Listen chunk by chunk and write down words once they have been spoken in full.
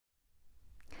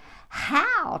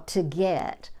how to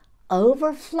get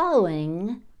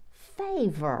overflowing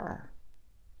favor.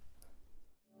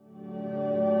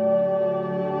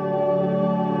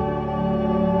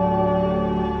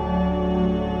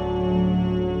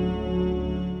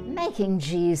 Making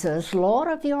Jesus Lord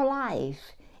of your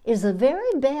life is the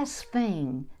very best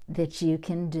thing that you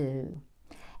can do.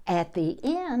 At the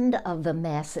end of the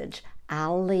message,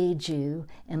 I'll lead you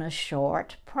in a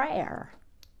short prayer.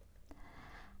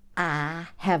 I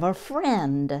have a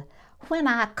friend. When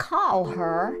I call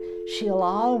her, she'll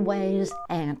always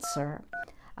answer.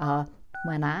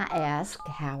 When I ask,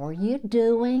 "How are you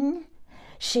doing?"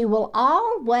 she will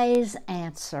always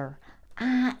answer,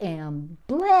 "I am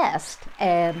blessed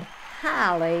and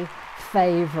highly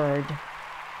favored."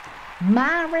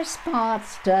 My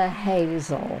response to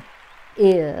Hazel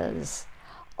is,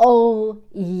 "Oh,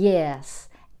 yes,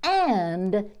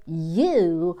 and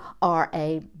you are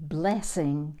a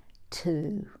blessing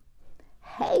too."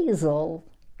 Hazel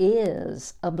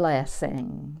is a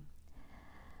blessing.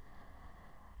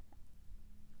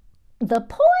 The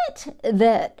point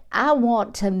that I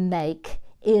want to make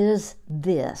is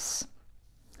this.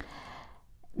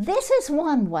 This is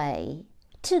one way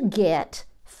to get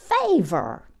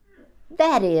favor.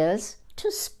 That is,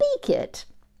 to speak it,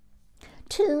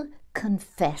 to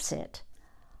confess it.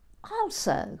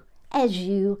 Also, as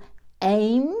you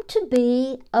aim to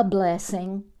be a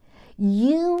blessing,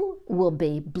 you will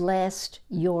be blessed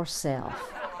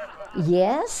yourself.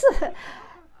 Yes,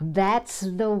 that's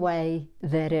the way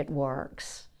that it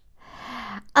works.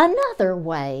 Another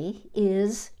way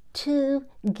is to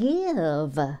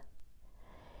give.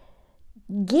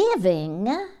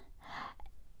 Giving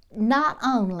not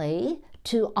only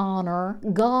to honor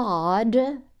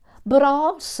God, but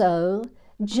also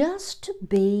just to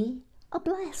be a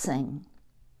blessing.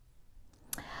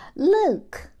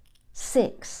 Luke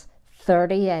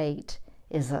 6:38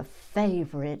 is a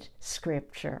favorite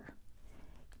scripture.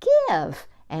 "Give,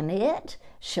 and it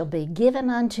shall be given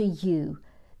unto you,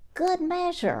 good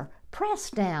measure,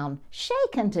 pressed down,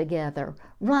 shaken together,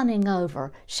 running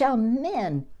over, shall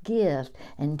men give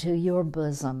into your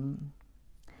bosom."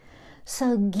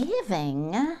 So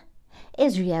giving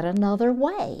is yet another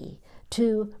way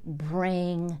to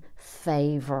bring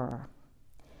favor.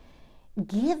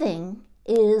 Giving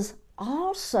is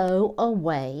also a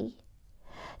way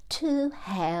to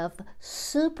have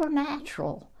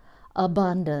supernatural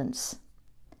abundance.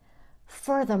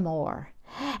 Furthermore,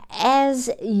 as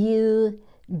you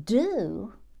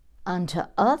do unto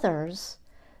others,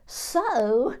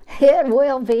 so it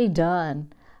will be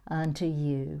done unto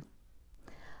you.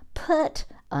 Put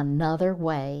another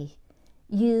way,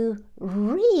 you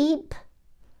reap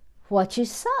what you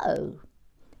sow.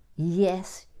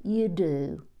 Yes, you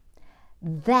do.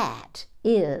 That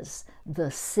is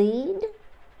the seed,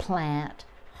 plant,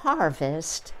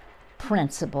 harvest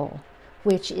principle,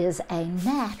 which is a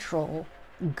natural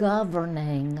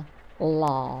governing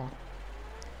law.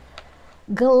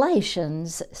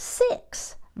 Galatians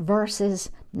 6,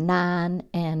 verses 9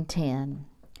 and 10.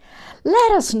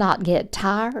 "Let us not get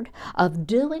tired of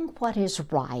doing what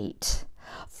is right,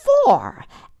 for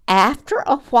after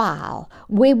a while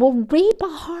we will reap a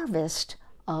harvest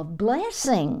of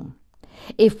blessing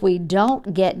if we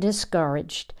don't get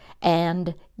discouraged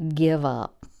and give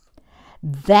up."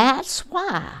 That's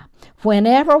why,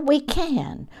 whenever we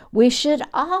can, we should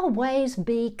always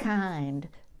be kind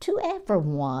to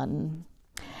everyone,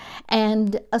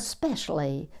 and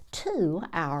especially to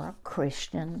our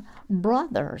Christian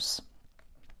brothers.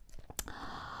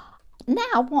 Now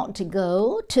I want to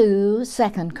go to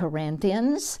 2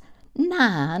 Corinthians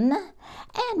 9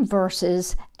 and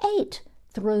verses 8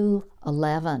 through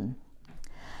 11.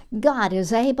 God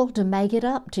is able to make it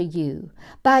up to you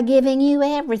by giving you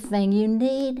everything you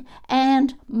need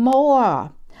and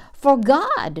more. For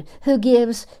God, who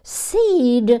gives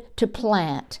seed to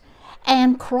plant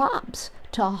and crops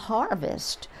to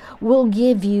harvest, will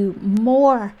give you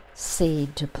more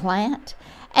seed to plant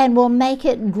and will make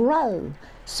it grow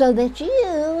so that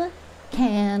you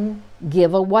can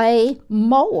give away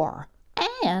more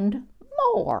and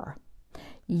more.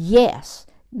 Yes,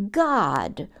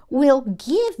 God will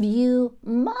give you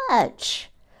much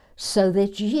so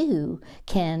that you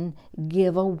can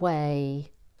give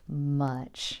away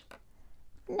much.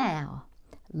 Now,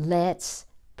 let's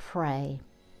pray.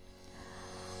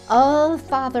 Oh,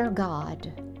 Father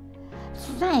God,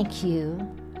 thank you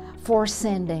for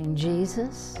sending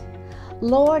Jesus.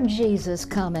 Lord Jesus,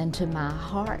 come into my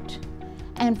heart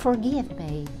and forgive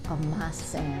me of my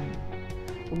sin.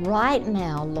 Right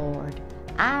now, Lord,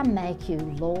 I make you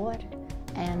Lord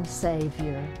and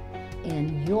Savior.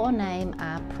 In your name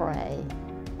I pray.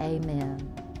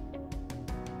 Amen.